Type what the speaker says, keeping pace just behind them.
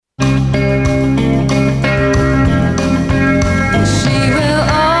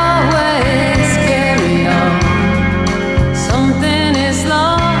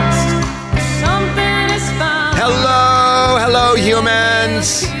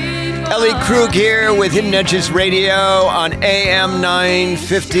Ellie Krug here with Hidden Edges Radio on AM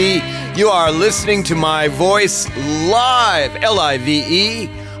 950. You are listening to my voice live, Live.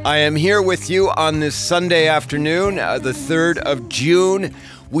 I am here with you on this Sunday afternoon, the 3rd of June.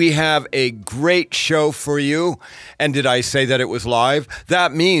 We have a great show for you. And did I say that it was live?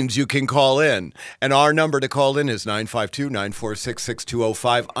 That means you can call in. And our number to call in is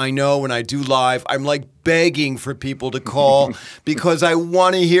 952-946-6205. I know when I do live, I'm like begging for people to call because I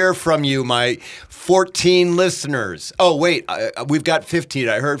want to hear from you, my 14 listeners. Oh, wait, we've got 15.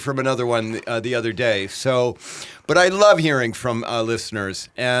 I heard from another one the other day. But I love hearing from listeners.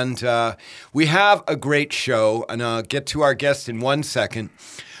 And we have a great show, and I'll get to our guest in 1 second.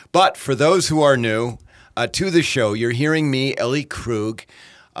 But for those who are new to the show, you're hearing me, Ellie Krug,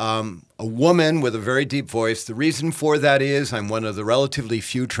 a woman with a very deep voice. The reason for that is I'm one of the relatively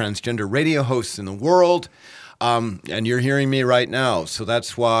few transgender radio hosts in the world, and you're hearing me right now. So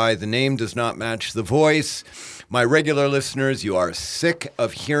that's why the name does not match the voice. My regular listeners, you are sick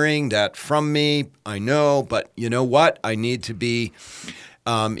of hearing that from me, I know, but you know what? I need to be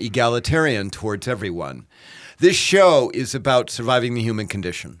egalitarian towards everyone. This show is about surviving the human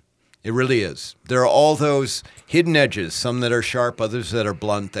condition. It really is. There are all those hidden edges, some that are sharp, others that are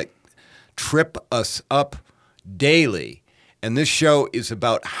blunt, that trip us up daily. And this show is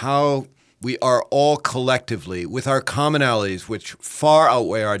about how we are all collectively, with our commonalities, which far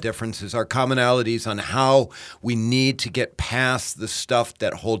outweigh our differences, our commonalities on how we need to get past the stuff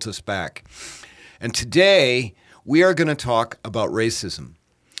that holds us back. And today, we are going to talk about racism.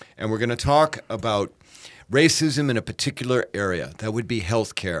 And we're going to talk about racism in a particular area. That would be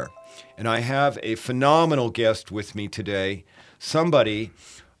healthcare. And I have a phenomenal guest with me today. Somebody,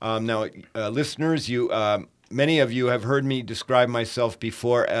 listeners, many of you have heard me describe myself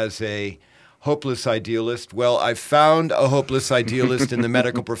before as a hopeless idealist. Well, I found a hopeless idealist in the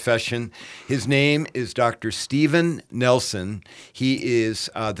medical profession. His name is Dr. Steven Nelson. He is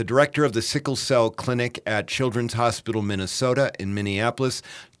the director of the Sickle Cell Clinic at Children's Hospital, Minnesota in Minneapolis.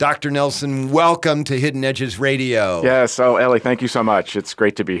 Dr. Nelson, welcome to Hidden Edges Radio. Yes. Oh, Ellie, thank you so much. It's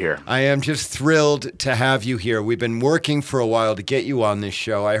great to be here. I am just thrilled to have you here. We've been working for a while to get you on this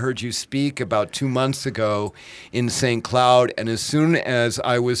show. I heard you speak about 2 months ago in St. Cloud, and as soon as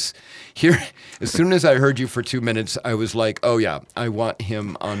I heard you for 2 minutes, I was like, oh yeah, I want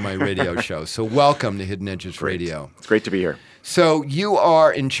him on my radio show. So welcome to Hidden Edges Radio. It's great to be here. So you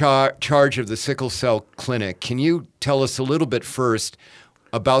are in charge of the Sickle Cell Clinic. Can you tell us a little bit first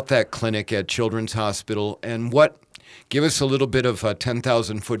about that clinic at Children's Hospital and give us a little bit of a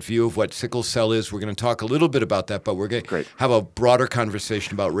 10,000-foot view of what sickle cell is. We're going to talk a little bit about that, but we're going to have a broader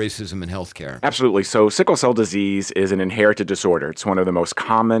conversation about racism in healthcare. Absolutely. So sickle cell disease is an inherited disorder. It's one of the most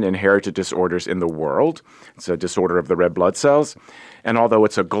common inherited disorders in the world. It's a disorder of the red blood cells. And although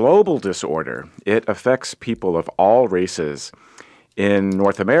it's a global disorder, it affects people of all races. In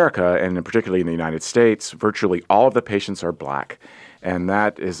North America, and particularly in the United States, virtually all of the patients are Black. And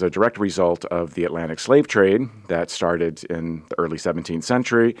that is a direct result of the Atlantic slave trade that started in the early 17th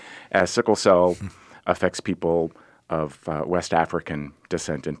century, as sickle cell affects people of West African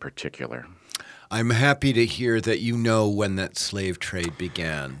descent in particular. I'm happy to hear that you know when that slave trade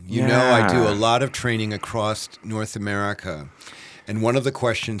began. You know I do a lot of training across North America. And one of the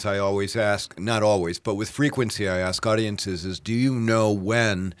questions I always ask, not always, but with frequency I ask audiences is, do you know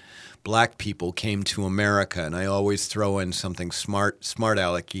when Black people came to America? And I always throw in something smart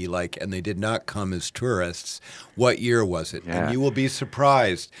alecky like, and they did not come as tourists. What year was it? Yeah. And you will be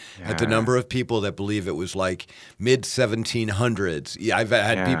surprised at the number of people that believe it was like mid-1700s. Yeah, I've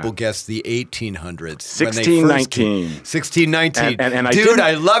had people guess the 1800s. 1619. 1619. And Dude,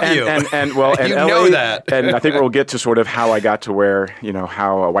 I love you. And you LA, know that. And I think we'll get to sort of how I got to where,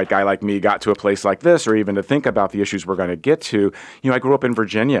 how a white guy like me got to a place like this, or even to think about the issues we're going to get to. I grew up in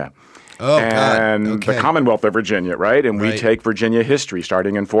Virginia. Oh, and God. Okay. the Commonwealth of Virginia, right? And we take Virginia history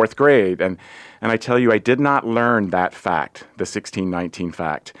starting in 4th grade. And I tell you, I did not learn that fact, the 1619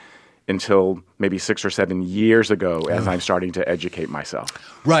 fact, until maybe 6 or 7 years ago as I'm starting to educate myself.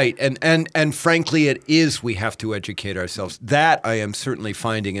 Right. And frankly, it is we have to educate ourselves. That I am certainly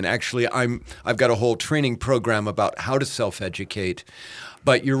finding. And actually, I've got a whole training program about how to self-educate.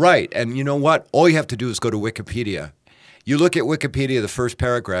 But you're right. And you know what? All you have to do is go to Wikipedia. You look at Wikipedia, the first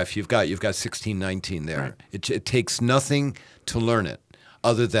paragraph, you've got 1619 there. Right. It takes nothing to learn it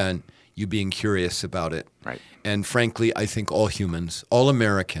other than you being curious about it. Right. And frankly, I think all humans, all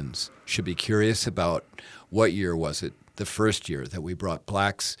Americans, should be curious about what year was it, the first year that we brought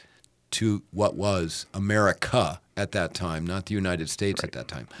Blacks to what was America at that time, not the United States at that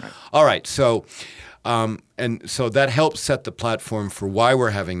time. Right. All right, so and so that helps set the platform for why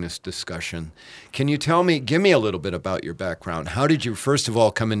we're having this discussion. Can you give me a little bit about your background? How did you, first of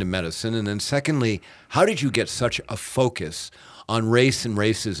all, come into medicine? And then secondly, how did you get such a focus on race and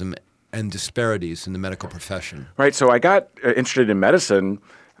racism and disparities in the medical profession? Right, so I got interested in medicine.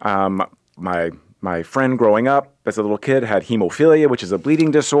 My friend growing up as a little kid had hemophilia, which is a bleeding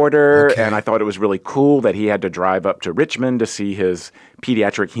disorder, and I thought it was really cool that he had to drive up to Richmond to see his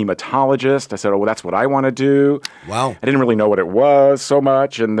pediatric hematologist. I said, oh, well, that's what I want to do. Wow. I didn't really know what it was so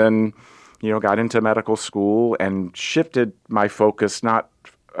much, and then, got into medical school and shifted my focus not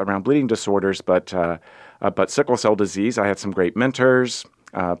around bleeding disorders, but sickle cell disease. I had some great mentors,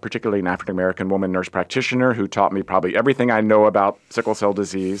 particularly an African-American woman nurse practitioner who taught me probably everything I know about sickle cell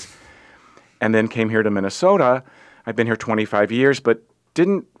disease. And then came here to Minnesota. I've been here 25 years, but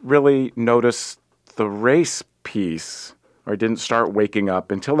didn't really notice the race piece, or didn't start waking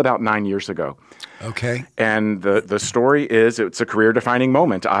up until about 9 years ago. Okay. And the story is, it's a career-defining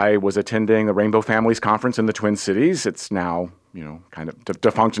moment. I was attending the Rainbow Families Conference in the Twin Cities. It's now, kind of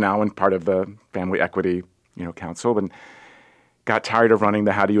defunct now and part of the Family Equity, Council. And got tired of running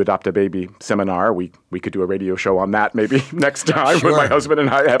the How Do You Adopt a Baby seminar. We could do a radio show on that maybe next time. Sure. When my husband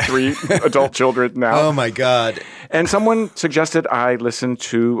and I have 3 adult children now. Oh, my God. And someone suggested I listen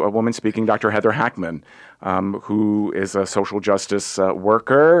to a woman speaking, Dr. Heather Hackman, who is a social justice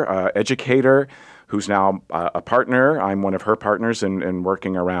worker, educator, who's now a partner. I'm one of her partners in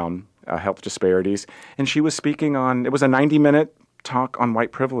working around health disparities. And she was speaking it was a 90-minute talk on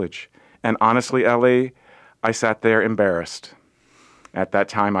white privilege. And honestly, Ellie, I sat there embarrassed. At that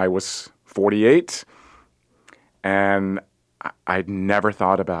time, I was 48, and I'd never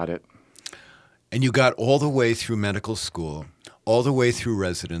thought about it. And you got all the way through medical school, all the way through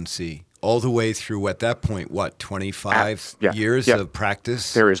residency, all the way through, at that point, 25 years of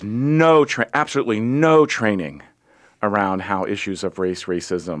practice? There is absolutely no training around how issues of race,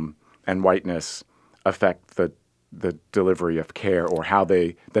 racism, and whiteness affect the delivery of care, or how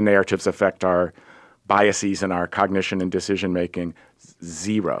the narratives affect our biases in our cognition and decision-making.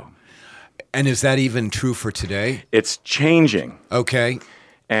 Zero. And is that even true for today? It's changing. Okay.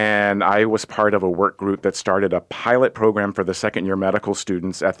 And I was part of a work group that started a pilot program for the second-year medical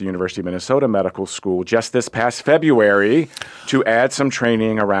students at the University of Minnesota Medical School just this past February to add some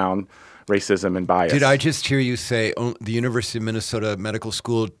training around racism and bias. Did I just hear you say the University of Minnesota Medical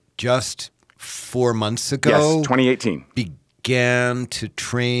School just 4 months ago? Yes, 2018. Began to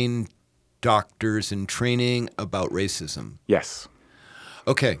train doctors in training about racism? Yes.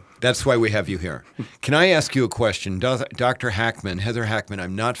 Okay, that's why we have you here. Can I ask you a question? Dr. Hackman, Heather Hackman,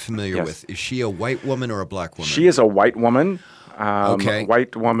 I'm not familiar with. Is she a white woman or a black woman? She is a white woman. Okay.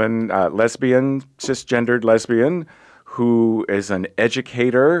 White woman, lesbian, cisgendered lesbian, who is an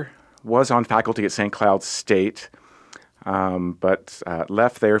educator, was on faculty at St. Cloud State, but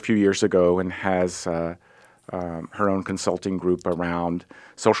left there a few years ago and has her own consulting group around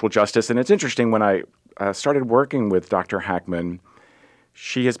social justice. And it's interesting, when I started working with Dr. Hackman,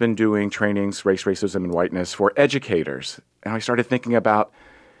 she has been doing trainings, race, racism, and whiteness for educators. And I started thinking about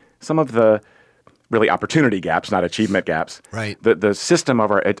some of the really opportunity gaps, not achievement gaps. Right. The system of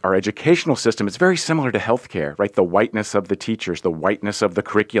our educational system is very similar to healthcare, right? The whiteness of the teachers, the whiteness of the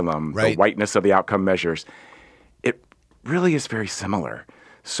curriculum, right. The whiteness of the outcome measures. It really is very similar.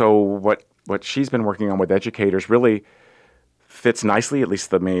 So what she's been working on with educators really fits nicely, at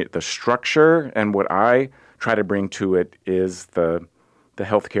least the structure, and what I try to bring to it is the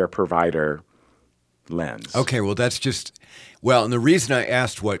healthcare provider lens. Okay, well, and the reason I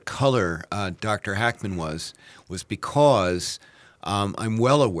asked what color Dr. Hackman was because I'm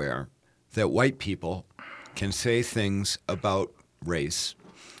well aware that white people can say things about race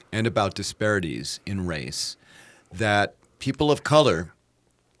and about disparities in race that people of color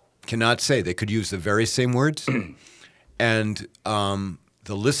cannot say. They could use the very same words, and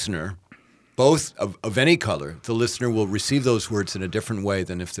the listener, both of any color, the listener will receive those words in a different way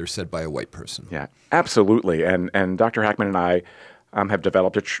than if they're said by a white person. Yeah, absolutely. And Dr. Hackman and I have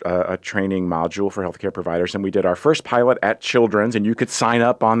developed a training module for healthcare providers, and we did our first pilot at Children's, and you could sign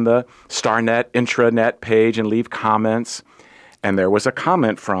up on the StarNet intranet page and leave comments. And there was a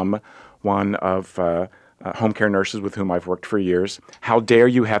comment from one of home care nurses with whom I've worked for years. How dare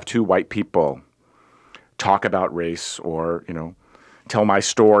you have 2 white people talk about race or, tell my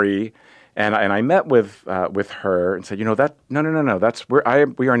story? And I met with her and said, no,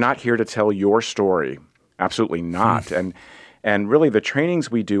 we are not here to tell your story. Absolutely not. And really the trainings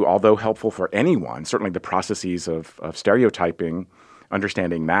we do, although helpful for anyone, certainly the processes of stereotyping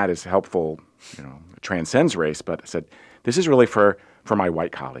understanding that is helpful, transcends race, but I said, this is really for my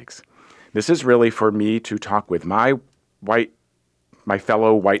white colleagues. This is really for me to talk with my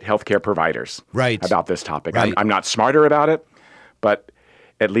fellow white healthcare providers about this topic. Right. I'm not smarter about it, but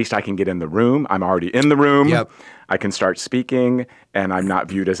at least I can get in the room. I'm already in the room. Yep. I can start speaking, and I'm not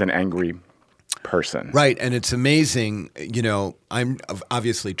viewed as an angry person. Right, and it's amazing, I'm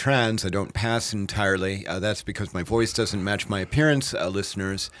obviously trans. I don't pass entirely. That's because my voice doesn't match my appearance,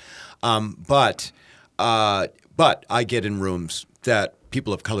 listeners. But I get in rooms that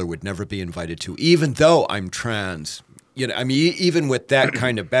people of color would never be invited to, even though I'm trans. Even with that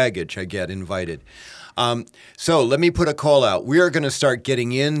kind of baggage, I get invited. So let me put a call out. We are going to start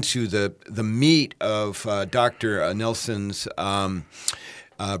getting into the meat of Dr. Nelson's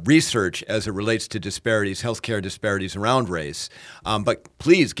research as it relates to disparities, healthcare disparities around race. But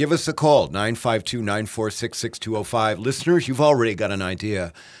please give us a call, 952-946-6205. Listeners, you've already got an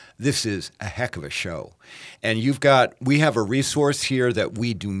idea. This is a heck of a show. And we have a resource here that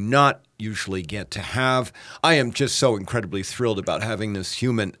we do not usually get to have. I am just so incredibly thrilled about having this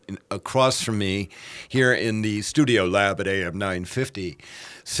human across from me here in the studio lab at AM 950.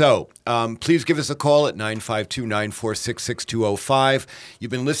 So please give us a call at 952-946-6205. You've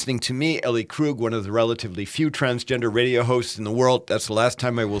been listening to me, Ellie Krug, one of the relatively few transgender radio hosts in the world. That's the last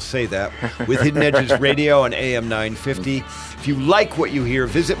time I will say that. With Hidden Edges Radio on AM 950. If you like what you hear,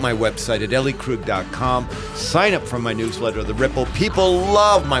 visit my website at elliekrug.com. Sign up for my newsletter, The Ripple. People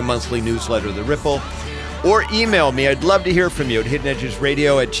love my monthly newsletter, The Ripple. Or email me. I'd love to hear from you at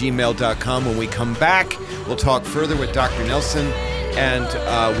hiddenedgesradio@gmail.com. When we come back, we'll talk further with Dr. Nelson, and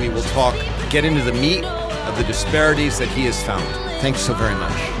we will get into the meat of the disparities that he has found. Thanks so very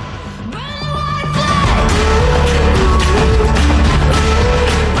much.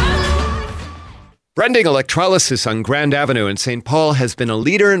 Brending Electrolysis on Grand Avenue in St. Paul has been a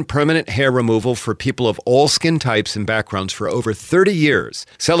leader in permanent hair removal for people of all skin types and backgrounds for over 30 years,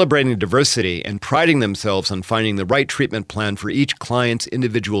 celebrating diversity and priding themselves on finding the right treatment plan for each client's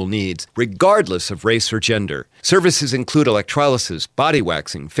individual needs, regardless of race or gender. Services include electrolysis, body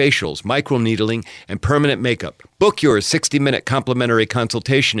waxing, facials, microneedling, and permanent makeup. Book your 60-minute complimentary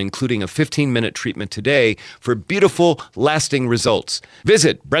consultation, including a 15-minute treatment today for beautiful, lasting results.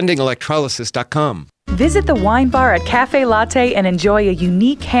 Visit brendingelectrolysis.com. Visit the wine bar at Cafe Latte and enjoy a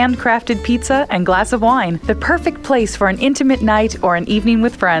unique handcrafted pizza and glass of wine. The perfect place for an intimate night or an evening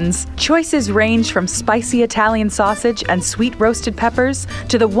with friends. Choices range from spicy Italian sausage and sweet roasted peppers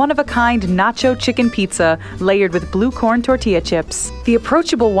to the one-of-a-kind nacho chicken pizza layered with blue corn tortilla chips. The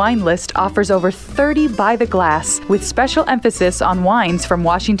approachable wine list offers over 30 by the glass with special emphasis on wines from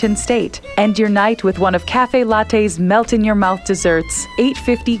Washington State. End your night with one of Cafe Latte's melt-in-your-mouth desserts.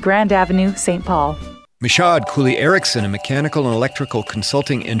 850 Grand Avenue, St. Paul. Michaud Cooley Erickson, a mechanical and electrical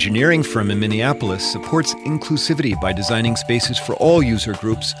consulting engineering firm in Minneapolis, supports inclusivity by designing spaces for all user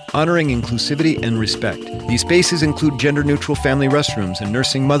groups, honoring inclusivity and respect. These spaces include gender-neutral family restrooms and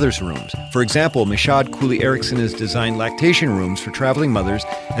nursing mothers' rooms. For example, Michaud Cooley Erickson has designed lactation rooms for traveling mothers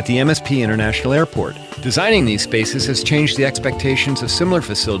at the MSP International Airport. Designing these spaces has changed the expectations of similar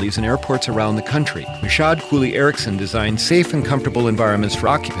facilities in airports around the country. Michaud Cooley Erickson designs safe and comfortable environments for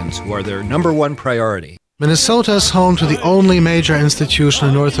occupants who are their number one priority. Minnesota is home to the only major institution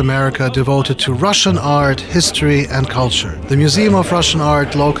in North America devoted to Russian art, history, and culture. The Museum of Russian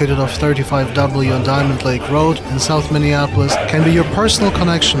Art, located off 35W on Diamond Lake Road in South Minneapolis, can be your personal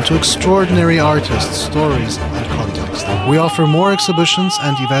connection to extraordinary artists, stories, and context. We offer more exhibitions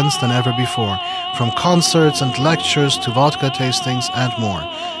and events than ever before, from concerts and lectures to vodka tastings and more.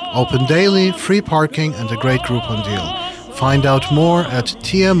 Open daily, free parking, and a great Groupon deal. Find out more at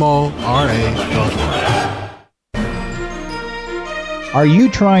tmora.org. Are you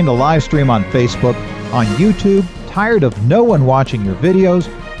trying to live stream on Facebook, on YouTube, tired of no one watching your videos?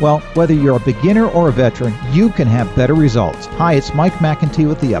 Well, whether you're a beginner or a veteran, you can have better results. Hi, it's Mike McEntee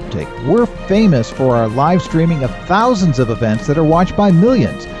with The Uptake. We're famous for our live streaming of thousands of events that are watched by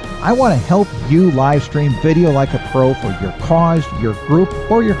millions. I want to help you live stream video like a pro for your cause, your group,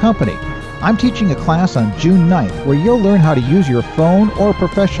 or your company. I'm teaching a class on June 9th where you'll learn how to use your phone or a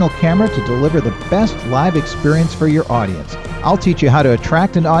professional camera to deliver the best live experience for your audience. I'll teach you how to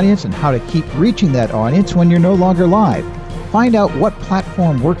attract an audience and how to keep reaching that audience when you're no longer live. Find out what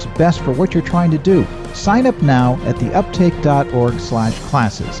platform works best for what you're trying to do. Sign up now at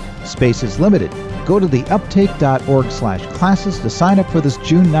theuptake.org/classes. Space is limited. Go to theuptake.org/classes to sign up for this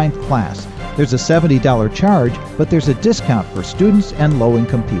June 9th class. There's a $70 charge, but there's a discount for students and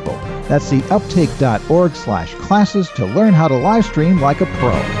low-income people. That's theuptake.org/classes to learn how to live stream like a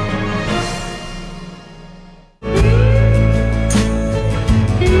pro.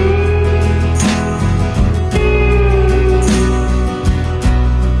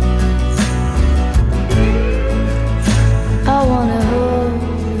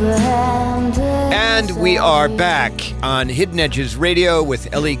 We are back on Hidden Edges Radio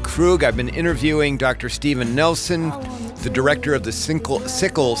with Ellie Krug. I've been interviewing Dr. Steven Nelson, the director of the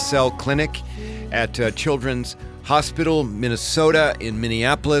Sickle Cell Clinic at Children's Hospital, Minnesota, in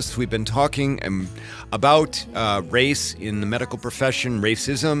Minneapolis. We've been talking about race in the medical profession,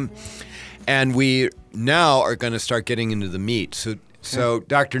 racism, and we now are going to start getting into the meat. So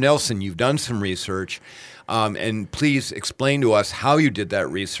Dr. Nelson, you've done some research, and please explain to us how you did that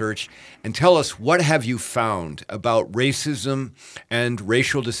research, and tell us what have you found about racism and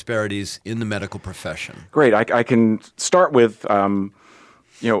racial disparities in the medical profession. Great. I can start with,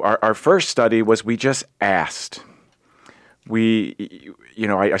 our first study was we just asked. I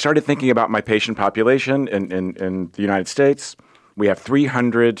started thinking about my patient population in the United States. We have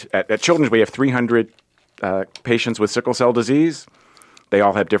 300, at Children's, we have 300 patients with sickle cell disease. They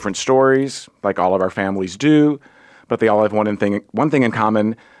all have different stories, like all of our families do, but they all have one thing in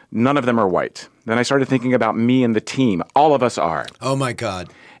common. None of them are white. Then I started thinking about me and the team. All of us are. Oh, my God.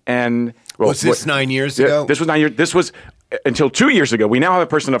 And was this 9 years ago? This was 9 years. This was until 2 years ago. We now have a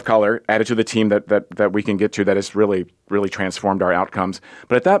person of color added to the team that we can get to that has really, really transformed our outcomes.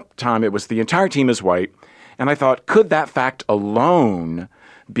 But at that time, it was the entire team is white. And I thought, could that fact alone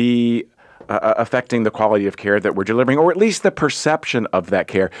be affecting the quality of care that we're delivering, or at least the perception of that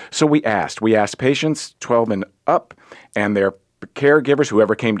care? So we asked patients 12 and up and their caregivers,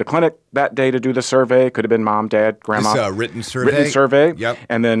 whoever came to clinic that day to do the survey. Could have been mom, dad, grandma. This written survey? Written survey. Yep.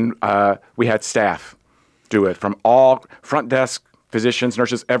 And then we had staff do it from all front desk, physicians,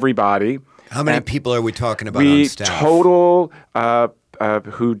 nurses, everybody. How many people are we talking about on staff? Total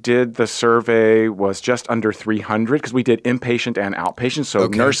who did the survey was just under 300 because we did inpatient and outpatient, so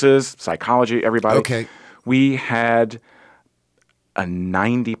nurses, psychology, everybody. Okay. We had a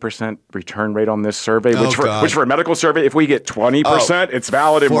 90% return rate on this survey, which for a medical survey, if we get 20%, it's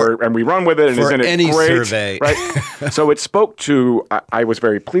valid and we run with it, and isn't it great? Survey. Right? So it spoke to, I was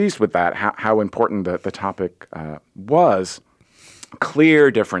very pleased with that, how important the topic was. Clear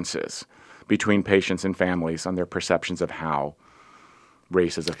differences between patients and families on their perceptions of how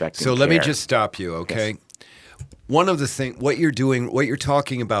race is affecting So let me care. just stop you, okay? Yes. One of the things, what you're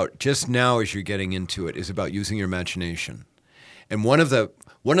talking about just now as you're getting into it is about using your imagination. And one of the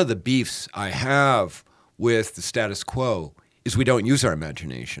beefs I have with the status quo is we don't use our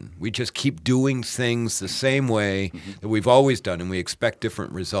imagination. We just keep doing things the same way that we've always done, and we expect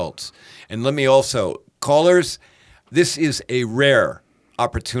different results. And let me also, callers, this is a rare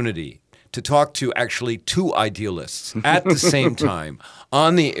opportunity to talk to actually two idealists at the same time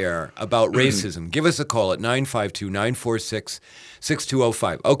on the air about racism. Give us a call at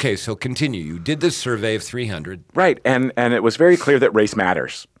 952-946-6205. Okay, so continue. You did this survey of 300. Right, and it was very clear that race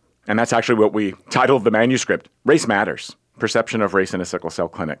matters. And that's actually what we titled the manuscript, Race Matters, Perception of Race in a Sickle Cell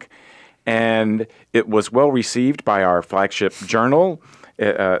Clinic. And it was well received by our flagship journal.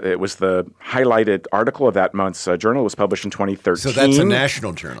 It was the highlighted article of that month's journal. It was published in 2013. So that's a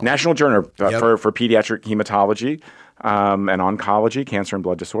national journal. National journal for pediatric hematology and oncology, cancer and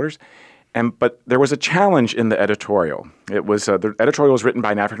blood disorders. But there was a challenge in the editorial. It was the editorial was written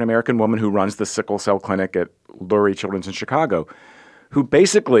by an African-American woman who runs the Sickle Cell Clinic at Lurie Children's in Chicago, who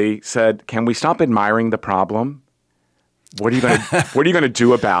basically said, can we stop admiring the problem? What are you going to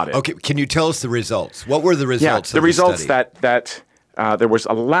do about it? Okay, can you tell us the results? What were the results? The results that there was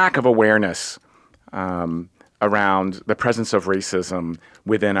a lack of awareness around the presence of racism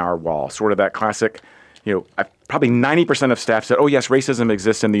within our wall. Sort of that classic, probably 90% of staff said, oh, yes, racism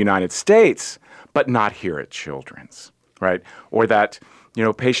exists in the United States, but not here at Children's, right? Or that,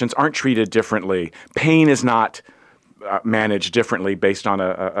 patients aren't treated differently. Pain is not managed differently based on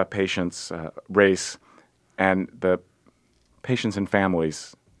a patient's race. And the patients and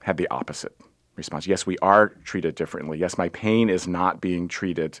families had the opposite response. Yes, we are treated differently. Yes, my pain is not being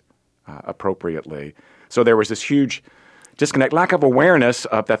treated appropriately. So there was this huge disconnect, lack of awareness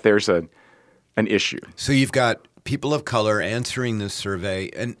of that there's an issue. So you've got people of color answering this survey,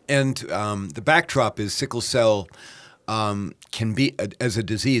 and the backdrop is sickle cell can be, as a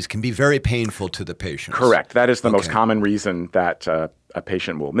disease, can be very painful to the patients. Correct. That is the most common reason that a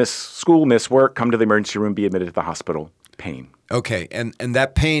patient will miss school, miss work, come to the emergency room, be admitted to the hospital. Pain. Okay, and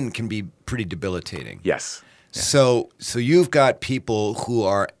that pain can be pretty debilitating. Yes. So you've got people who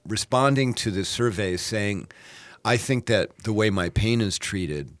are responding to this survey saying, I think that the way my pain is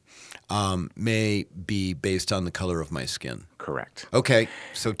treated may be based on the color of my skin. Correct. Okay,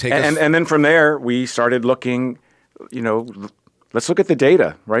 so and then from there, we started looking, let's look at the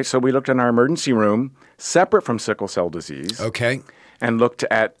data, right? So we looked in our emergency room, separate from sickle cell disease. Okay. And looked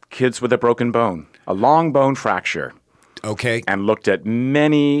at kids with a broken bone, a long bone fracture. Okay. And looked at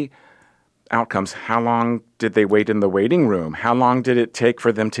many outcomes. How long did they wait in the waiting room? How long did it take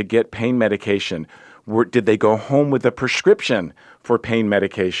for them to get pain medication? Did they go home with a prescription for pain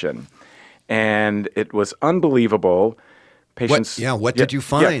medication? And it was unbelievable. Patients. What did you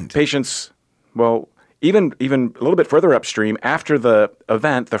find? Patients. Well, even a little bit further upstream, after the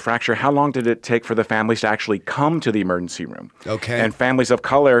event, the fracture, how long did it take for the families to actually come to the emergency room? Okay. And families of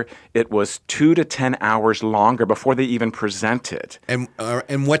color, it was 2 to 10 hours longer before they even presented. And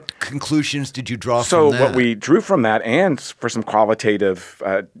what conclusions did you draw So from that? what we drew from that, and for some qualitative,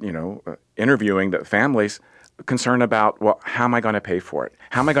 interviewing the families, concern about, well, how am I going to pay for it?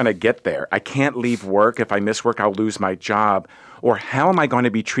 How am I going to get there? I can't leave work. If I miss work, I'll lose my job. Or how am I going to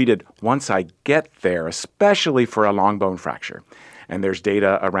be treated once I get there, especially for a long bone fracture? And there's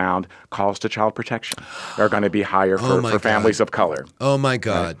data around calls to child protection are going to be higher for families of color. Oh, my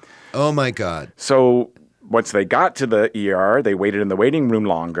God. Right? Oh, my God. So once they got to the ER, they waited in the waiting room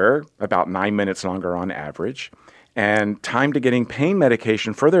longer, about 9 minutes longer on average. And time to getting pain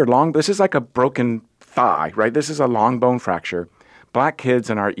medication further along, this is like a broken thigh, right? This is a long bone fracture. Black kids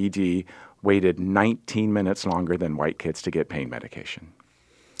in our ED waited 19 minutes longer than white kids to get pain medication.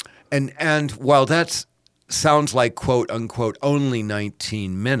 And while that sounds like, quote unquote, only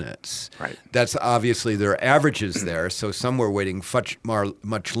 19 minutes, right? That's obviously there are averages there. So some were waiting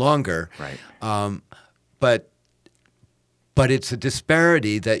much longer. Right. But it's a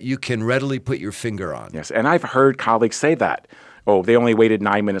disparity that you can readily put your finger on. Yes, and I've heard colleagues say that. Oh, they only waited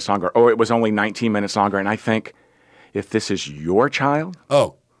 9 minutes longer. Oh, it was only 19 minutes longer. And I think, if this is your child,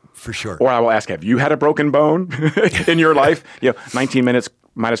 for sure. Or I will ask, have you had a broken bone in your life? 19 minutes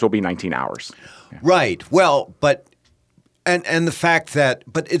might as well be 19 hours. Yeah. Right. Well, but and the fact that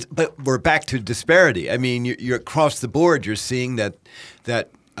but we're back to disparity. I mean, you're across the board. You're seeing that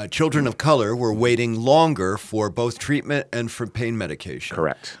children of color were waiting longer for both treatment and for pain medication.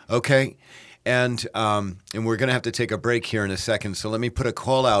 Correct. Okay. And we're going to have to take a break here in a second. So let me put a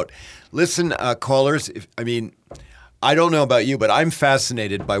call out. Listen, callers. I don't know about you, but I'm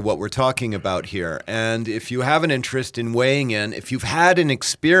fascinated by what we're talking about here. And if you have an interest in weighing in, if you've had an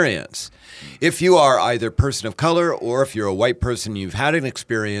experience, if you are either a person of color or if you're a white person, you've had an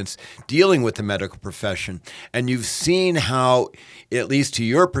experience dealing with the medical profession, and you've seen how, at least to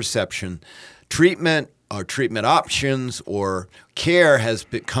your perception, treatment or treatment options or care has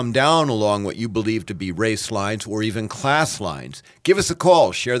come down along what you believe to be race lines or even class lines. Give us a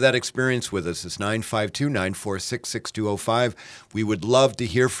call. Share that experience with us. It's 952-946-6205. We would love to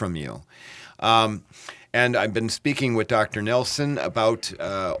hear from you. And I've been speaking with Dr. Nelson about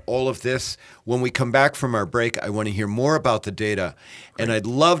all of this. When we come back from our break, I want to hear more about the data. And I'd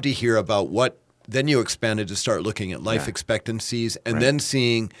love to hear about what then you expanded to start looking at life expectancies and then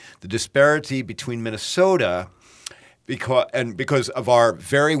seeing the disparity between Minnesota because of our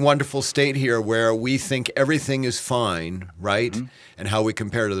very wonderful state here where we think everything is fine, right? Mm-hmm. And how we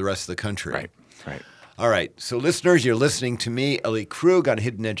compare to the rest of the country. Right. All right. So listeners, you're listening to me, Ellie Krug, on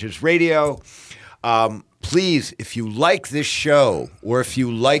Hidden Edges Radio. Please, if you like this show or if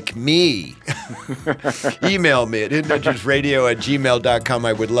you like me, email me at hiddenedgesradio@gmail.com.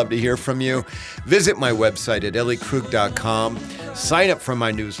 I would love to hear from you. Visit my website at elliekrug.com. Sign up for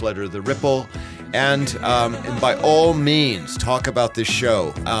my newsletter, The Ripple. And by all means, talk about this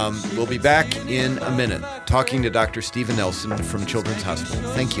show. We'll be back in a minute talking to Dr. Steven Nelson from Children's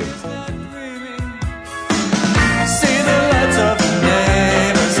Hospital. Thank you. See the lights of the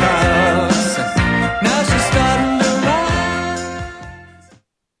neighbor's house. Now she's starting to rise.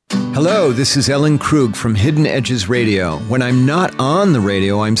 Hello, this is Ellen Krug from Hidden Edges Radio. When I'm not on the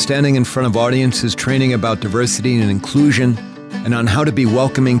radio, I'm standing in front of audiences training about diversity and inclusion and on how to be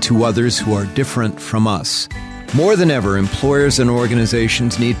welcoming to others who are different from us. More than ever, employers and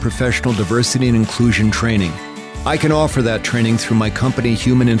organizations need professional diversity and inclusion training. I can offer that training through my company,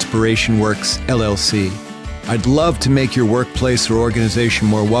 Human Inspiration Works, LLC. I'd love to make your workplace or organization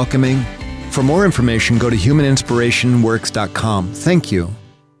more welcoming. For more information, go to humaninspirationworks.com. Thank you.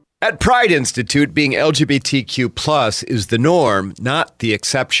 At Pride Institute, being LGBTQ+ is the norm, not the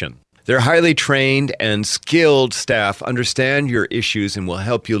exception. Their highly trained and skilled staff understand your issues and will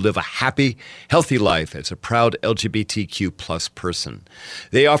help you live a happy, healthy life as a proud LGBTQ+ person.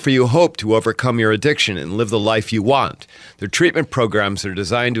 They offer you hope to overcome your addiction and live the life you want. Their treatment programs are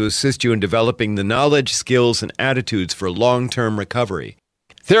designed to assist you in developing the knowledge, skills, and attitudes for long-term recovery.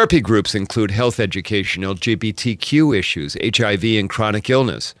 Therapy groups include health education, LGBTQ issues, HIV and chronic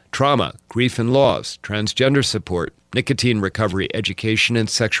illness, trauma, grief and loss, transgender support, nicotine recovery education, and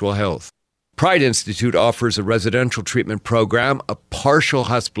sexual health. Pride Institute offers a residential treatment program, a partial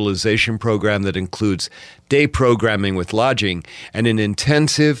hospitalization program that includes day programming with lodging, and an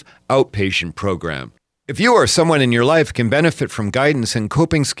intensive outpatient program. If you or someone in your life can benefit from guidance and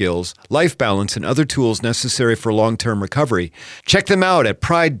coping skills, life balance, and other tools necessary for long-term recovery, check them out at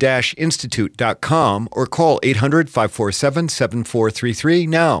pride-institute.com or call 800-547-7433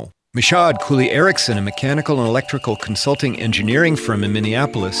 now. Mishad Cooley Erickson, a mechanical and electrical consulting engineering firm in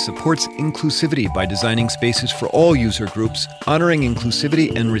Minneapolis, supports inclusivity by designing spaces for all user groups, honoring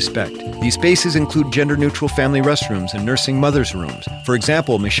inclusivity and respect. These spaces include gender-neutral family restrooms and nursing mothers' rooms. For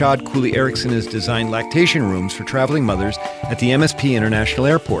example, Mishad Cooley Erickson has designed lactation rooms for traveling mothers at the MSP International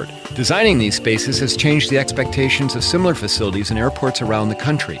Airport. Designing these spaces has changed the expectations of similar facilities in airports around the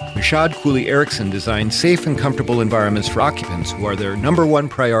country. Mishad Cooley Erickson designed safe and comfortable environments for occupants who are their number one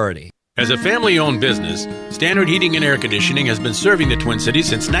priority. As a family-owned business, Standard Heating and Air Conditioning has been serving the Twin Cities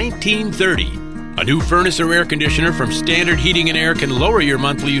since 1930. A new furnace or air conditioner from Standard Heating and Air can lower your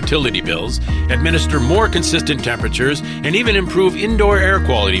monthly utility bills, administer more consistent temperatures, and even improve indoor air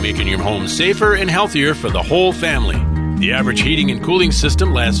quality, making your home safer and healthier for the whole family. The average heating and cooling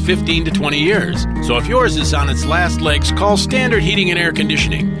system lasts 15 to 20 years. So if yours is on its last legs, call Standard Heating and Air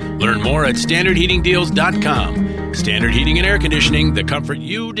Conditioning. Learn more at standardheatingdeals.com. Standard Heating and Air Conditioning, the comfort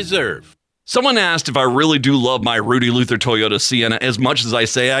you deserve. Someone asked if I really do love my Rudy Luther Toyota Sienna as much as I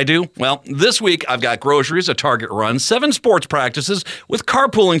say I do. Well, this week I've got groceries, a Target run, 7 sports practices with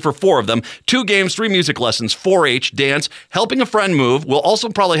carpooling for 4 of them, 2 games, 3 music lessons, 4-H, dance, helping a friend move. We'll also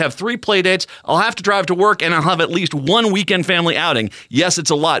probably have 3 play dates. I'll have to drive to work, and I'll have at least 1 weekend family outing. Yes, it's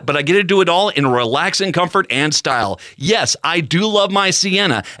a lot, but I get to do it all in relaxing comfort and style. Yes, I do love my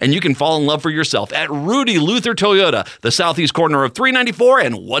Sienna, and you can fall in love for yourself at Rudy Luther Toyota, the southeast corner of 394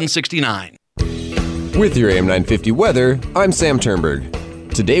 and 169. With your AM 950 weather, I'm Sam Turnberg.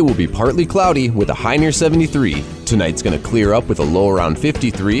 Today will be partly cloudy with a high near 73. Tonight's going to clear up with a low around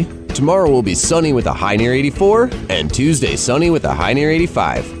 53. Tomorrow will be sunny with a high near 84. And Tuesday sunny with a high near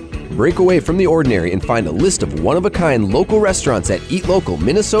 85. Break away from the ordinary and find a list of one-of-a-kind local restaurants at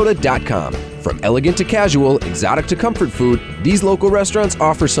eatlocalminnesota.com. From elegant to casual, exotic to comfort food, these local restaurants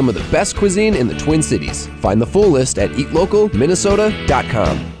offer some of the best cuisine in the Twin Cities. Find the full list at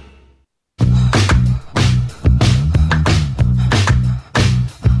eatlocalminnesota.com.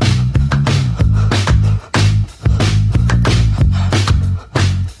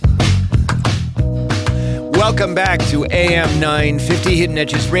 Welcome back to AM 950 Hidden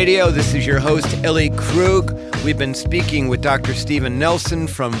Edges Radio. This is your host, Ellie Krug. We've been speaking with Dr. Steven Nelson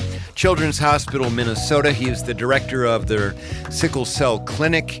from Children's Hospital, Minnesota. He is the director of their sickle cell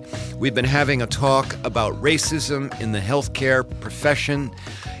clinic. We've been having a talk about racism in the healthcare profession.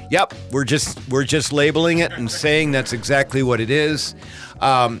 Yep, we're just labeling it and saying that's exactly what it is.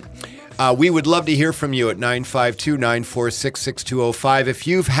 We would love to hear from you at 952-946-6205. If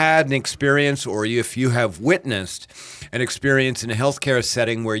you've had an experience or if you have witnessed an experience in a healthcare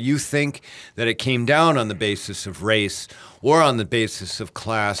setting where you think that it came down on the basis of race or on the basis of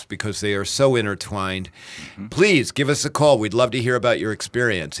class because they are so intertwined, please give us a call. We'd love to hear about your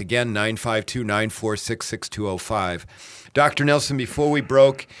experience. Again, 952-946-6205. Dr. Nelson, before we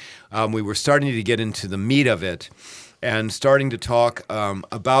broke, we were starting to get into the meat of it and starting to talk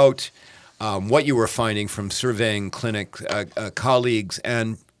about what you were finding from surveying clinic colleagues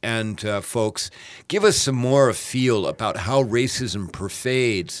and folks. Give us some more feel about how racism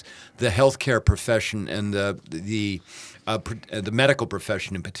pervades the healthcare profession and the medical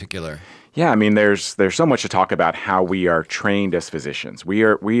profession in particular. Yeah, I mean, there's so much to talk about how we are trained as physicians. We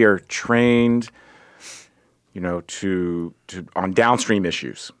are trained, to on downstream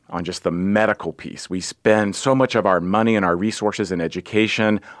issues, on just the medical piece. We spend so much of our money and our resources and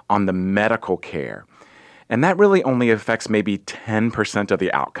education on the medical care. And that really only affects maybe 10% of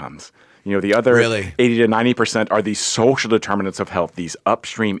the outcomes. The other 80 to 90% are these social determinants of health, these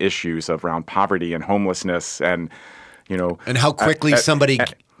upstream issues around poverty and homelessness and how quickly somebody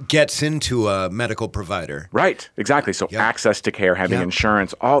gets into a medical provider. Right, exactly. So access to care, having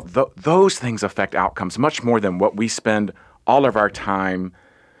insurance, all those things affect outcomes much more than what we spend all of our time,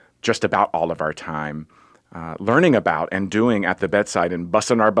 just about all of our time, learning about and doing at the bedside and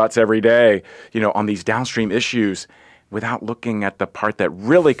busting our butts every day, on these downstream issues without looking at the part that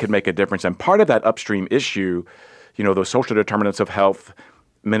really could make a difference. And part of that upstream issue, those social determinants of health,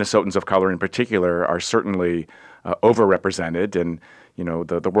 Minnesotans of color in particular, are certainly overrepresented. And,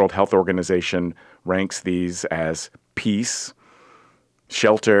 the World Health Organization ranks these as peace,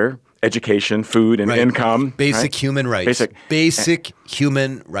 shelter, education, food, and income. Basic human rights. Basic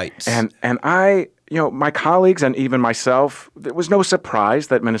human rights. And I, my colleagues and even myself, there was no surprise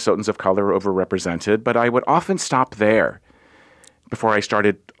that Minnesotans of color were overrepresented, but I would often stop there before I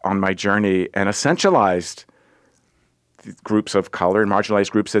started on my journey and essentialized groups of color and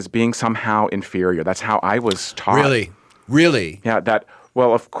marginalized groups as being somehow inferior. That's how I was taught. Really? Yeah,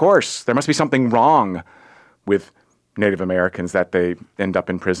 well, of course, there must be something wrong with Native Americans that they end up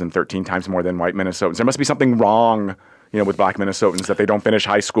in prison 13 times more than white Minnesotans. There must be something wrong, with black Minnesotans that they don't finish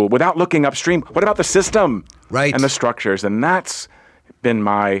high school without looking upstream. What about the system? Right. And the structures? And that's been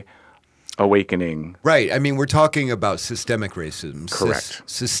my awakening. Right. I mean, we're talking about systemic racism. Correct.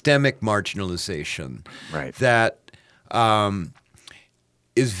 Systemic marginalization. Right. That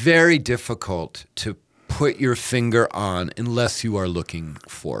is very difficult to put your finger on unless you are looking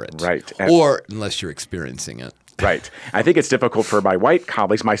for it. Right. Or unless you're experiencing it. Right. I think it's difficult for my white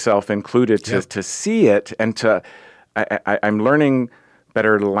colleagues, myself included, to see it and to I'm learning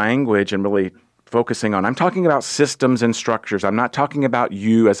better language and really focusing on, I'm talking about systems and structures. I'm not talking about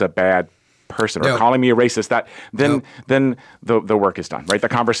you as a bad person or calling me a racist. Then the work is done, right? The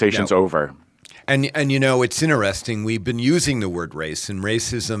conversation's over. And it's interesting. We've been using the word race and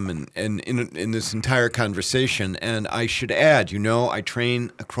racism and in this entire conversation. And I should add, I train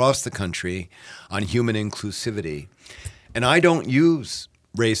across the country on human inclusivity. And I don't use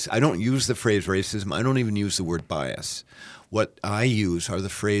race. I don't use the phrase racism. I don't even use the word bias. What I use are the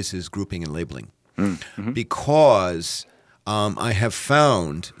phrases grouping and labeling. Mm-hmm. Because I have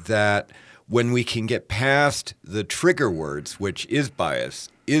found that when we can get past the trigger words, which is bias,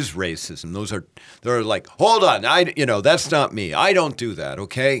 is racism, they're like, hold on, that's not me. I don't do that,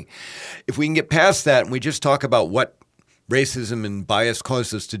 okay? If we can get past that and we just talk about what racism and bias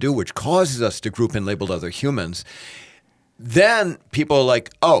causes us to do, which causes us to group and label other humans, then people are like,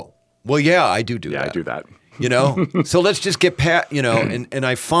 oh, well, yeah, I do that. Yeah, I do that. So let's just get past, and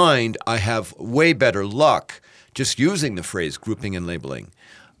I find I have way better luck just using the phrase grouping and labeling.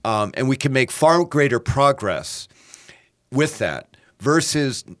 And we can make far greater progress with that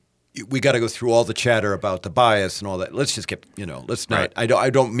versus we got to go through all the chatter about the bias and all that. Let's just get, let's not, right. I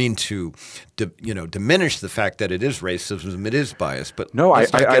don't mean to, diminish the fact that it is racism, it is bias, but no, I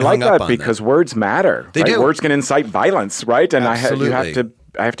like that because words matter. They do. Words can incite violence, right? And I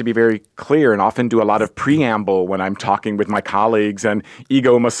have to be very clear and often do a lot of preamble when I'm talking with my colleagues and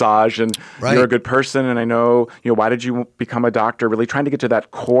ego massage and you're a good person and I know, why did you become a doctor? Really trying to get to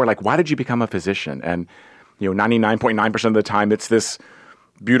that core, like why did you become a physician? And 99.9% of the time it's this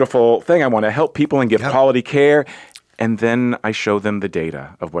beautiful thing. I want to help people and give quality care. And then I show them the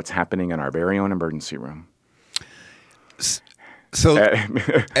data of what's happening in our very own emergency room. So,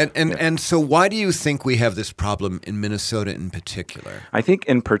 and so why do you think we have this problem in Minnesota in particular? I think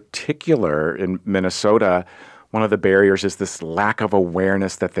in particular in Minnesota, one of the barriers is this lack of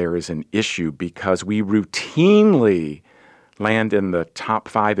awareness that there is an issue because we routinely land in the top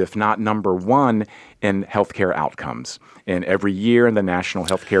 5, if not number 1, in healthcare outcomes. And every year in the National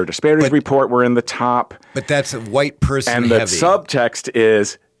Healthcare Disparities Report, we're in the top. But that's a white person and heavy. And the subtext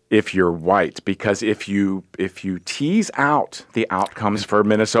is if you're white, because if you tease out the outcomes for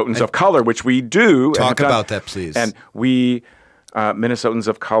Minnesotans of color, which we do. Talk about that, please. And we, Minnesotans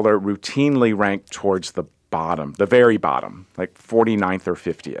of color, routinely rank towards the bottom, the very bottom, like 49th or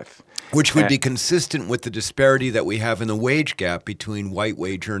 50th. Which would be consistent with the disparity that we have in the wage gap between white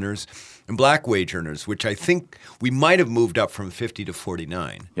wage earners and black wage earners, which I think we might have moved up from 50 to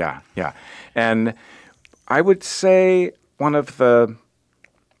 49. Yeah. And I would say arguably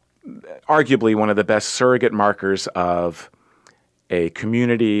one of the best surrogate markers of a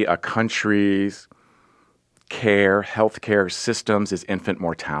community, a country's healthcare systems is infant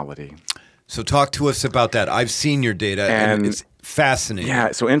mortality. So talk to us about that. I've seen your data, and it's fascinating.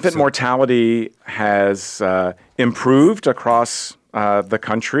 Yeah, so infant mortality has improved across the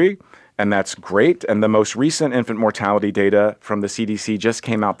country, and that's great. And the most recent infant mortality data from the CDC just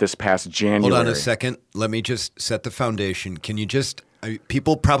came out this past January. Hold on a second. Let me just set the foundation. Can you just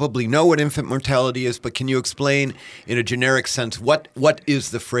people probably know what infant mortality is, but can you explain in a generic sense what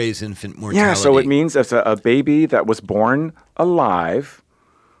is the phrase infant mortality? Yeah, so it means as a baby that was born alive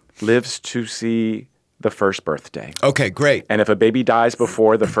lives to see the first birthday. Okay, great. And if a baby dies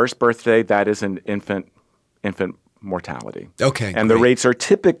before the first birthday, that is an infant mortality. Okay, and the rates are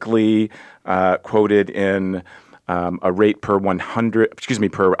typically quoted in a rate per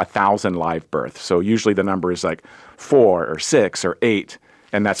 1,000 live births. So usually the number is like 4 or 6 or 8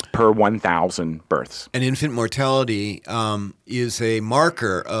 And that's per 1,000 births. And infant mortality is a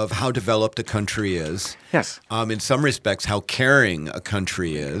marker of how developed a country is. Yes. In some respects, how caring a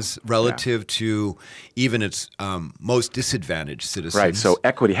country is relative to even its most disadvantaged citizens. Right. So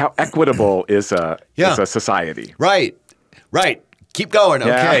equity, how equitable is a society? Right. Keep going.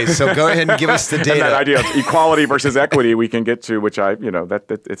 Yeah. Okay, so go ahead and give us the data. And that idea of equality versus equity we can get to, which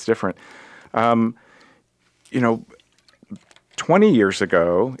that it's different. 20 years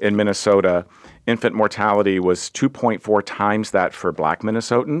ago in Minnesota, infant mortality was 2.4 times that for black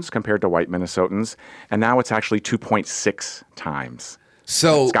Minnesotans compared to white Minnesotans, and now it's actually 2.6 times.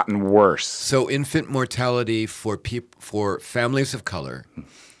 So it's gotten worse. So infant mortality for families of color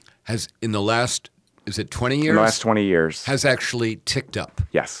has in the last, is it 20 years? In the last 20 years. Has actually ticked up.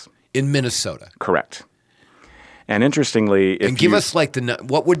 Yes. In Minnesota. Correct. And interestingly, if and give us like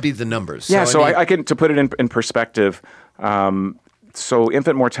what would be the numbers? Yeah, so I can, to put it in perspective, so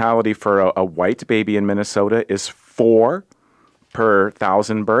infant mortality for a white baby in Minnesota is 4 per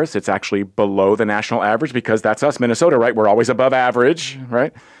 1,000 births. It's actually below the national average because that's us, Minnesota, right? We're always above average,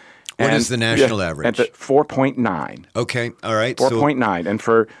 right? What is the national average? 4.9. Okay, all right. 4.9. And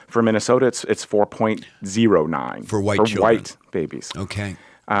for Minnesota, it's 4.09. For white children. White babies. Okay.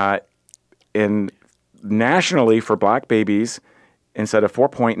 Nationally, for black babies, instead of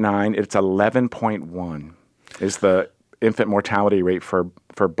 4.9, it's 11.1 is the infant mortality rate for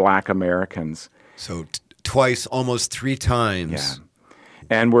black Americans. So twice, almost 3 times. Yeah.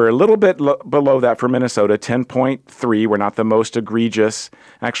 And we're a little bit below that for Minnesota, 10.3. We're not the most egregious.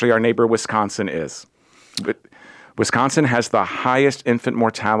 Actually, our neighbor Wisconsin is. But Wisconsin has the highest infant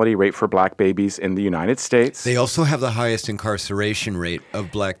mortality rate for black babies in the United States. They also have the highest incarceration rate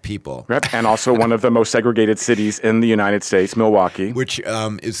of black people. Right. And also one of the most segregated cities in the United States, Milwaukee. Which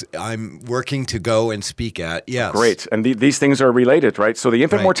I'm working to go and speak at, yes. Great. And these things are related, right? So the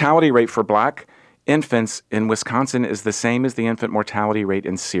infant mortality rate for black infants in Wisconsin is the same as the infant mortality rate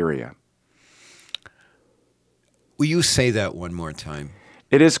in Syria. Will you say that one more time?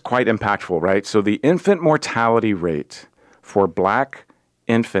 It is quite impactful, right? So the infant mortality rate for black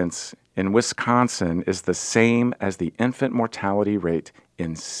infants in Wisconsin is the same as the infant mortality rate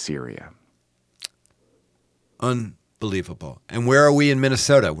in Syria. Unbelievable. And where are we in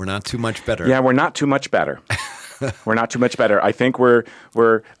Minnesota? We're not too much better. Yeah, we're not too much better. We're not too much better. I think we're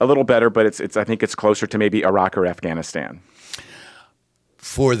a little better, but I think it's closer to maybe Iraq or Afghanistan.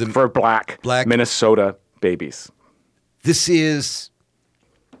 For black Minnesota babies. This is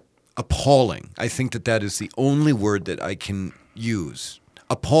appalling. I think that is the only word that I can use.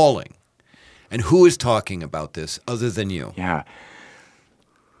 Appalling. And who is talking about this other than you? Yeah.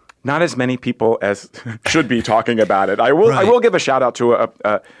 Not as many people as should be talking about it. I will give a shout out to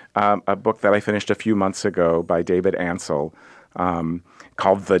a book that I finished a few months ago by David Ansel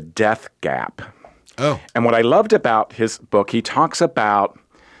called The Death Gap. Oh. And what I loved about his book, he talks about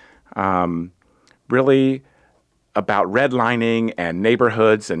really about redlining and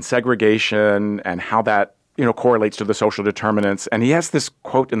neighborhoods and segregation and how that correlates to the social determinants. And he has this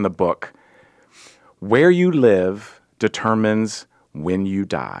quote in the book: "Where you live determines when you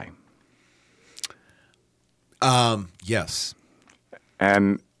die." Yes.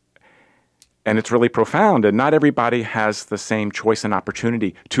 And it's really profound. And not everybody has the same choice and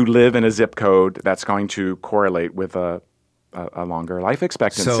opportunity to live in a zip code that's going to correlate with a longer life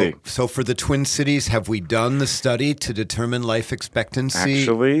expectancy. So for the Twin Cities, have we done the study to determine life expectancy?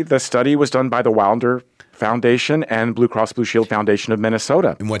 Actually, the study was done by the Wilder Foundation and Blue Cross Blue Shield Foundation of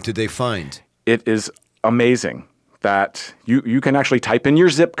Minnesota. And what did they find? It is amazing that you can actually type in your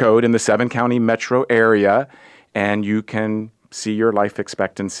zip code in the 7-county metro area and you can see your life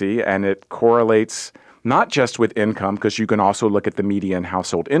expectancy, and it correlates not just with income, because you can also look at the median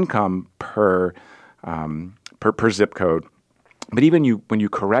household income per zip code. But even when you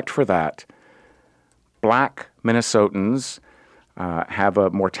correct for that, black Minnesotans have a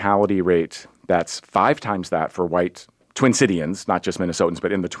mortality rate that's 5 times that for white Twin Cityans, not just Minnesotans,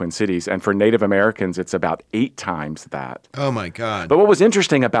 but in the Twin Cities. And for Native Americans, it's about 8 times that. Oh, my God. But what was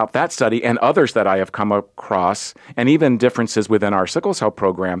interesting about that study and others that I have come across, and even differences within our sickle cell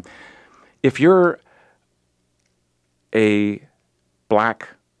program, if you're a black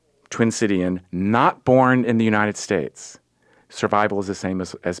Twin Cityan not born in the United States, survival is the same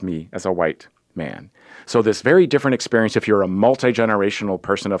as me, as a white man. So this very different experience if you're a multi-generational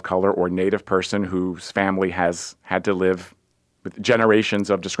person of color or Native person whose family has had to live with generations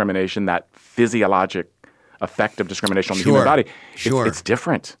of discrimination, that physiologic effect of discrimination on the human body, it's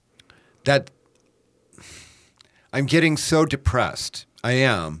different. I'm getting so depressed. I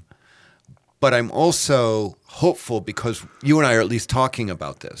am. but I'm also hopeful because you and I are at least talking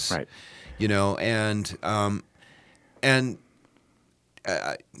about this. Right. You know, and I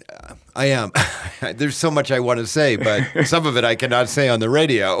am. There's so much I want to say, but some of it I cannot say on the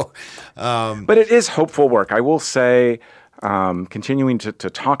radio. But it is hopeful work. I will say, continuing to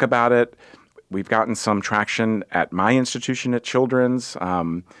talk about it, we've gotten some traction at my institution at Children's.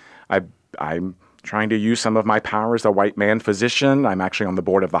 I'm trying to use some of my power as a white man physician. I'm actually on the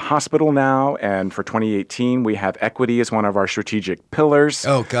board of the hospital now, and for 2018, we have equity as one of our strategic pillars.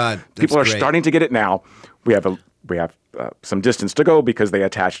 Oh, God. People are starting to get it now. We have some distance to go because they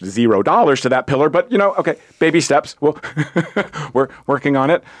attached $0 to that pillar, but okay, baby steps. We're working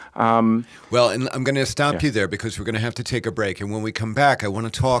on it. Well, and I'm going to stop you there because we're going to have to take a break. And when we come back, I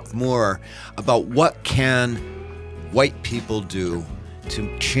want to talk more about what can white people do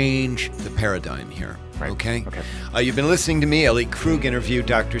to change the paradigm here. Right. Okay. You've been listening to me, Ellie Krug, interview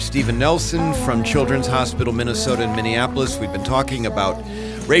Dr. Stephen Nelson from Children's Hospital Minnesota in Minneapolis. We've been talking about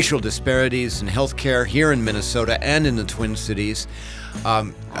racial disparities in healthcare here in Minnesota and in the Twin Cities.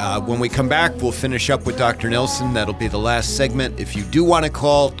 When we come back, we'll finish up with Dr. Nelson. That'll be the last segment. If you do want to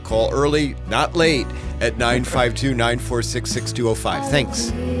call early, not late, at 952-946-6205. Thanks.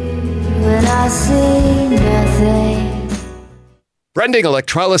 When I see nothing. Brending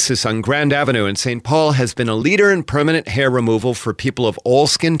Electrolysis on Grand Avenue in St. Paul has been a leader in permanent hair removal for people of all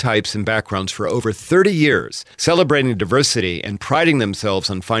skin types and backgrounds for over 30 years, celebrating diversity and priding themselves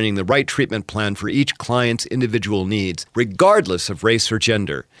on finding the right treatment plan for each client's individual needs, regardless of race or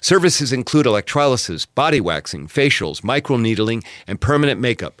gender. Services include electrolysis, body waxing, facials, microneedling, and permanent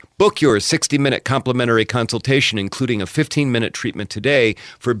makeup. Book your 60-minute complimentary consultation, including a 15-minute treatment today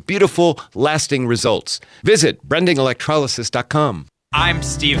for beautiful, lasting results. Visit brendingelectrolysis.com. I'm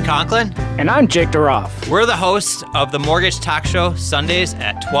Steve Conklin. And I'm Jake Duroff. We're the hosts of the Mortgage Talk Show, Sundays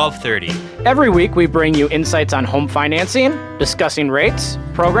at 12:30. Every week we bring you insights on home financing, discussing rates,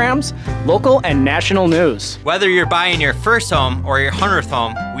 programs, local and national news. Whether you're buying your first home or your 100th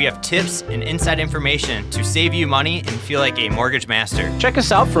home, we have tips and inside information to save you money and feel like a mortgage master. Check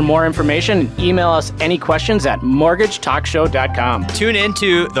us out for more information and email us any questions at mortgagetalkshow.com. Tune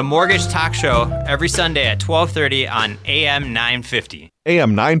into the Mortgage Talk Show every Sunday at 12:30 on AM 950.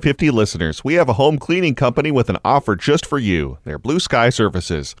 AM 950 listeners, we have a home cleaning company with an offer just for you. They're Blue Sky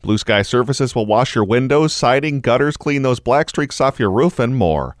Services. Blue Sky Services will wash your windows, siding, gutters, clean those black streaks off your roof, and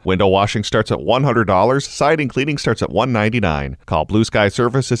more. Window washing starts at $100. Siding cleaning starts at $199. Call Blue Sky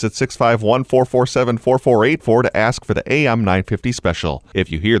Services at 651-447-4484 to ask for the AM 950 special.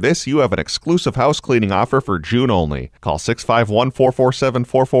 If you hear this, you have an exclusive house cleaning offer for June only. Call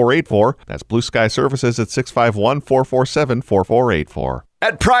 651-447-4484. That's Blue Sky Services at 651-447-4484.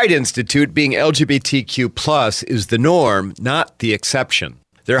 At Pride Institute, being LGBTQ+ is the norm, not the exception.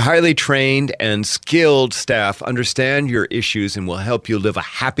 Their highly trained and skilled staff understand your issues and will help you live a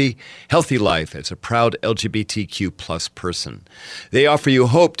happy, healthy life as a proud LGBTQ+ person. They offer you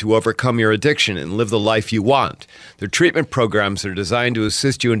hope to overcome your addiction and live the life you want. Their treatment programs are designed to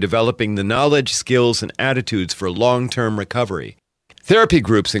assist you in developing the knowledge, skills, and attitudes for long-term recovery. Therapy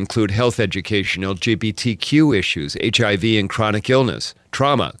groups include health education, LGBTQ issues, HIV and chronic illness,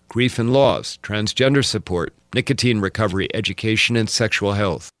 trauma, grief and loss, transgender support, nicotine recovery, education, and sexual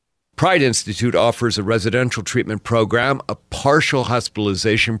health. Pride Institute offers a residential treatment program, a partial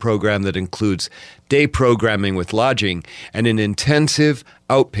hospitalization program that includes day programming with lodging, and an intensive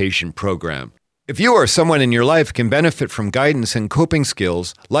outpatient program. If you or someone in your life can benefit from guidance and coping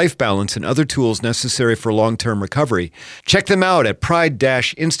skills, life balance, and other tools necessary for long-term recovery, check them out at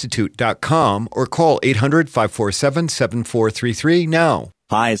pride-institute.com or call 800-547-7433 now.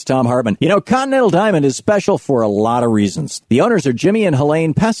 Hi, it's Tom Hartman. You know, Continental Diamond is special for a lot of reasons. The owners are Jimmy and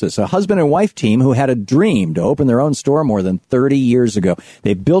Helene Pessis, a husband and wife team who had a dream to open their own store more than 30 years ago.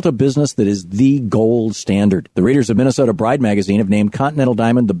 They built a business that is the gold standard. The readers of Minnesota Bride magazine have named Continental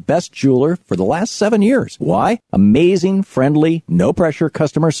Diamond the best jeweler for the last 7 years. Why? Amazing, friendly, no-pressure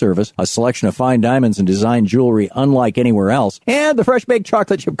customer service, a selection of fine diamonds and design jewelry unlike anywhere else, and the fresh-baked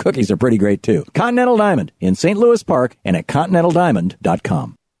chocolate chip cookies are pretty great, too. Continental Diamond in St. Louis Park and at continentaldiamond.com.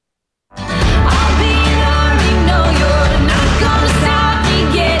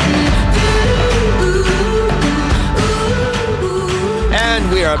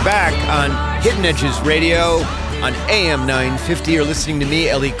 And we are back on Hidden Edges Radio on AM 950. You're listening to me,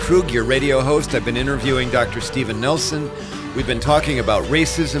 Ellie Krug, your radio host. I've been interviewing Dr. Stephen Nelson. We've been talking about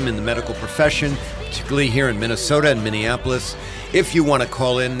racism in the medical profession. particularly here in Minnesota and Minneapolis. If you want to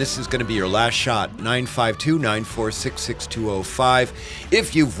call in, this is going to be your last shot, 952-946-6205.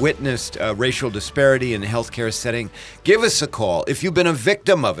 If you've witnessed racial disparity in the healthcare setting, give us a call. If you've been a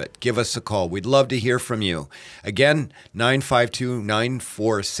victim of it, give us a call. We'd love to hear from you. Again,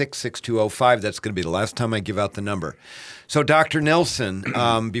 952-946-6205. That's going to be the last time I give out the number. So, Dr. Nelson,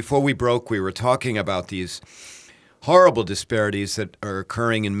 before we broke, we were talking about these horrible disparities that are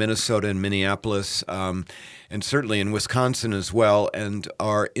occurring in Minnesota and Minneapolis, and certainly in Wisconsin as well, and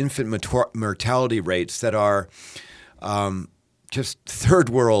our infant mortality rates that are just third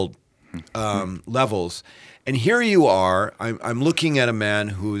world levels. And here you are, I'm looking at a man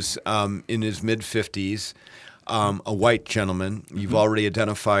who's in his mid-50s, a white gentleman. You've already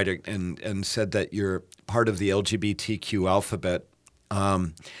identified it and said that you're part of the LGBTQ alphabet,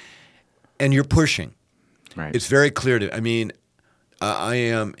 and you're pushing. Right. It's very clear to. I mean, I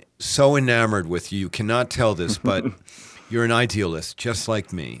am so enamored with you. You cannot tell this, but you're an idealist, just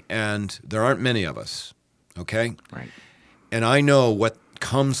like me, and there aren't many of us. Okay. Right. And I know what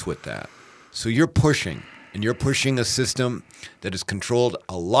comes with that. So you're pushing, and you're pushing a system that is controlled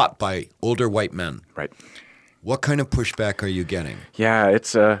a lot by older white men. Right. What kind of pushback are you getting? Yeah,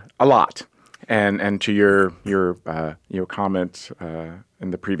 it's a lot. And to your comment in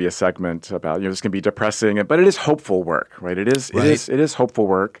the previous segment about this can be depressing, but it is hopeful work, right? It is hopeful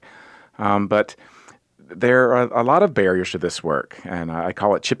work, but there are a lot of barriers to this work, and I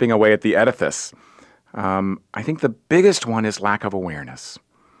call it chipping away at the edifice. I think the biggest one is lack of awareness,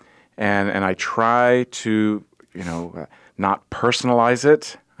 and I try to not personalize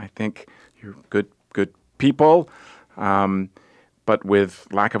it. I think you're good people. But with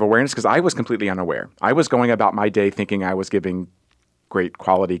lack of awareness, because I was completely unaware. I was going about my day thinking I was giving great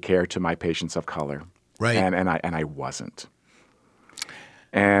quality care to my patients of color. Right. And I wasn't.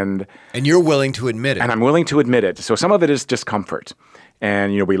 And you're willing to admit it. And I'm willing to admit it. So some of it is discomfort.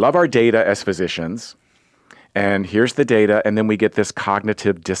 And we love our data as physicians. And here's the data, and then we get this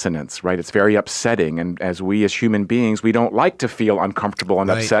cognitive dissonance, right? It's very upsetting. And as human beings, we don't like to feel uncomfortable and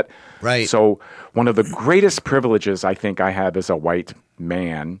upset. Right. So one of the greatest privileges I think I have as a white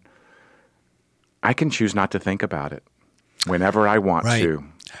man, I can choose not to think about it whenever I want to.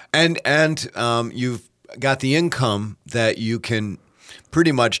 And you've got the income that you can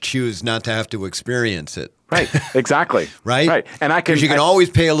pretty much choose not to have to experience it. Right, exactly. Right? And because you can always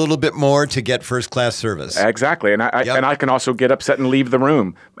pay a little bit more to get first-class service. Exactly. And I can also get upset and leave the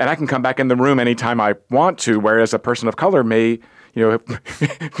room. And I can come back in the room anytime I want to, whereas a person of color may,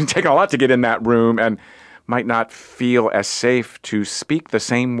 take a lot to get in that room and might not feel as safe to speak the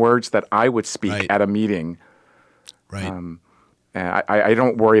same words that I would speak at a meeting. Right. I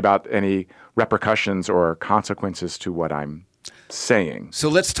don't worry about any repercussions or consequences to what I'm saying. So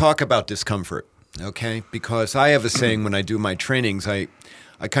let's talk about discomfort. Okay, because I have a saying when I do my trainings, I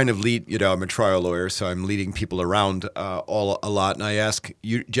kind of lead, I'm a trial lawyer, so I'm leading people around a lot, and I ask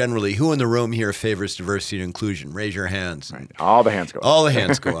you generally, who in the room here favors diversity and inclusion? Raise your hands. Right. All the hands go up. All the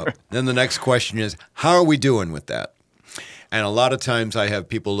hands go up. Then the next question is, how are we doing with that? And a lot of times I have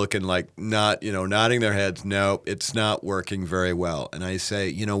people looking like nodding their heads, no, it's not working very well. And I say,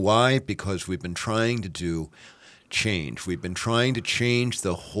 why? Because we've been trying to do change. We've been trying to change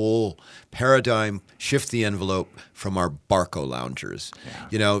the whole paradigm, shift the envelope from our Barco loungers.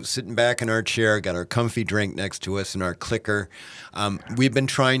 Yeah. Sitting back in our chair, got our comfy drink next to us and our clicker. We've been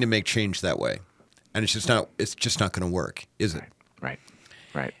trying to make change that way. And it's just not going to work, is it? Right.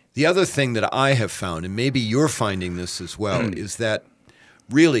 The other thing that I have found, and maybe you're finding this as well, is that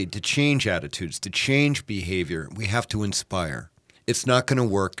really to change attitudes, to change behavior, we have to inspire. It's not going to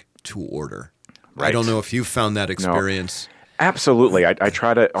work to order. Right. I don't know if you found that experience. No. Absolutely. I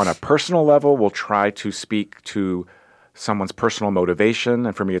try to, on a personal level, we'll try to speak to someone's personal motivation.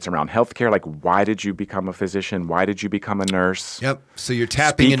 And for me, it's around healthcare. Like, why did you become a physician? Why did you become a nurse? Yep. So you're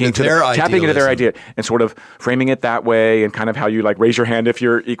tapping into their idea and sort of framing it that way, and kind of how you raise your hand if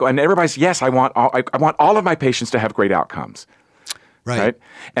you're equal. And everybody's, yes, I want all of my patients to have great outcomes. Right.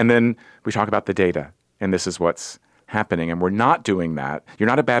 And then we talk about the data, and this is what's happening, and we're not doing that. You're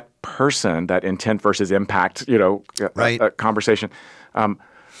not a bad person, that intent versus impact, conversation.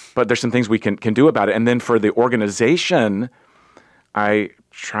 But there's some things we can do about it. And then for the organization, I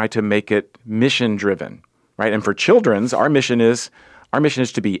try to make it mission driven, right? And for children's, our mission is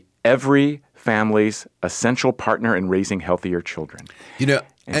to be every family's essential partner in raising healthier children. It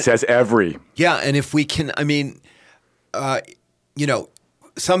says every. Yeah, and if we can,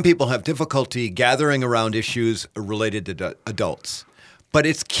 some people have difficulty gathering around issues related to adults. But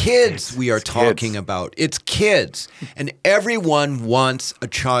it's kids we are talking about. It's kids. And everyone wants a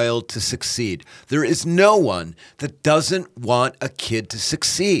child to succeed. There is no one that doesn't want a kid to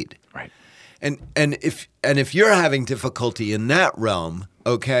succeed. Right. And if you're having difficulty in that realm,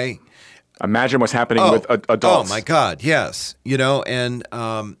 okay. Imagine what's happening with adults. Oh my God, yes. And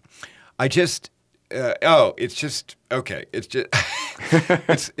I just it's just okay. It's just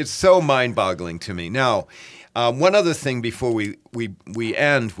it's so mind-boggling to me. Now, one other thing before we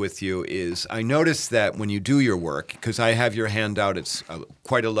end with you is I noticed that when you do your work, because I have your handout, it's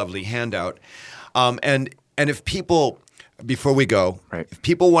quite a lovely handout, and if people, before we go, if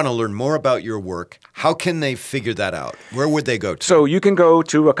people want to learn more about your work, how can they figure that out? Where would they go to? So you can go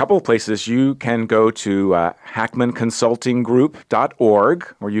to a couple of places. You can go to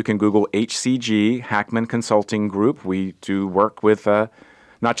hackmanconsultinggroup.org, or you can Google HCG, Hackman Consulting Group. We do work with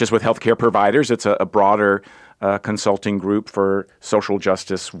not just with healthcare providers. It's a broader consulting group for social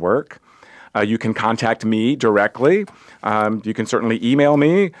justice work. You can contact me directly. You can certainly email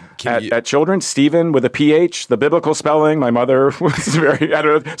me at children, Stephen with a PH, the biblical spelling. My mother was very,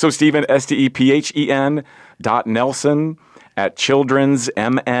 so Stephen, STEPHEN .Nelson at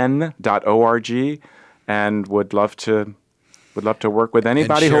childrensmn.org, and would love to work with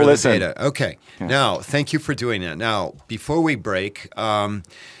anybody who will listen. Okay. Yeah. Now, thank you for doing that. Now, before we break,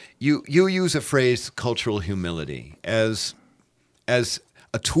 you use a phrase, cultural humility, as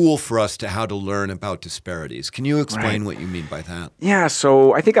a tool for us to how to learn about disparities. Can you explain what you mean by that? Yeah,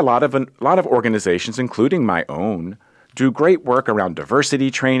 so I think a lot of organizations, including my own, do great work around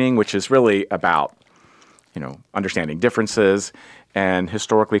diversity training, which is really about, understanding differences, and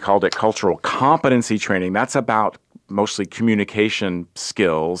historically called it cultural competency training. That's about mostly communication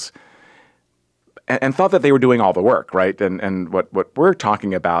skills, and thought that they were doing all the work, right? And what we're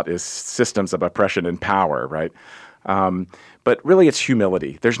talking about is systems of oppression and power, right? But really, it's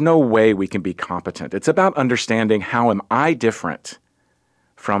humility. There's no way we can be competent. It's about understanding how am I different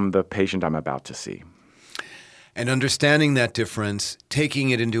from the patient I'm about to see. And understanding that difference,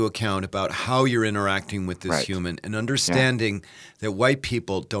 taking it into account about how you're interacting with this human, and understanding that white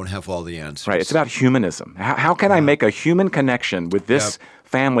people don't have all the answers. Right. It's about humanism. How can I make a human connection with this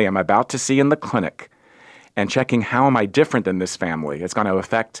family I'm about to see in the clinic, and checking how am I different than this family? It's going to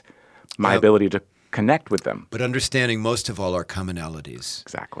affect my ability to connect with them. But understanding most of all our commonalities.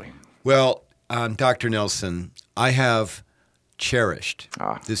 Exactly. Well, Dr. Nelson, I have cherished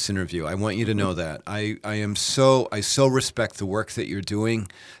this interview. I want you to know that. I so respect the work that you're doing.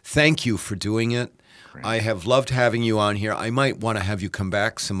 Thank you for doing it. Great. I have loved having you on here. I might want to have you come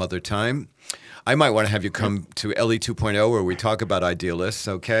back some other time. I might want to have you come to LE 2.0 where we talk about idealists,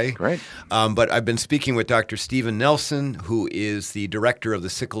 okay? Great. But I've been speaking with Dr. Stephen Nelson, who is the director of the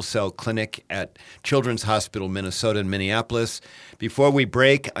Sickle Cell Clinic at Children's Hospital Minnesota in Minneapolis. Before we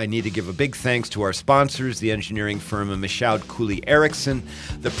break, I need to give a big thanks to our sponsors, the engineering firm of Michaud Cooley Erickson,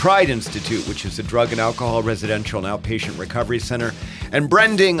 the Pride Institute, which is a drug and alcohol residential and outpatient recovery center, and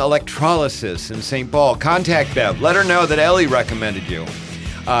Brending Electrolysis in St. Paul. Contact Bev. Let her know that Ellie recommended you.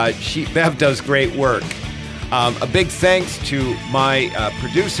 Bev does great work. A big thanks to my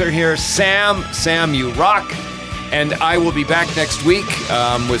producer here, Sam. Sam, you rock. And I will be back next week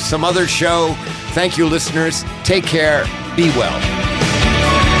with some other show. Thank you, listeners. Take care. Be well.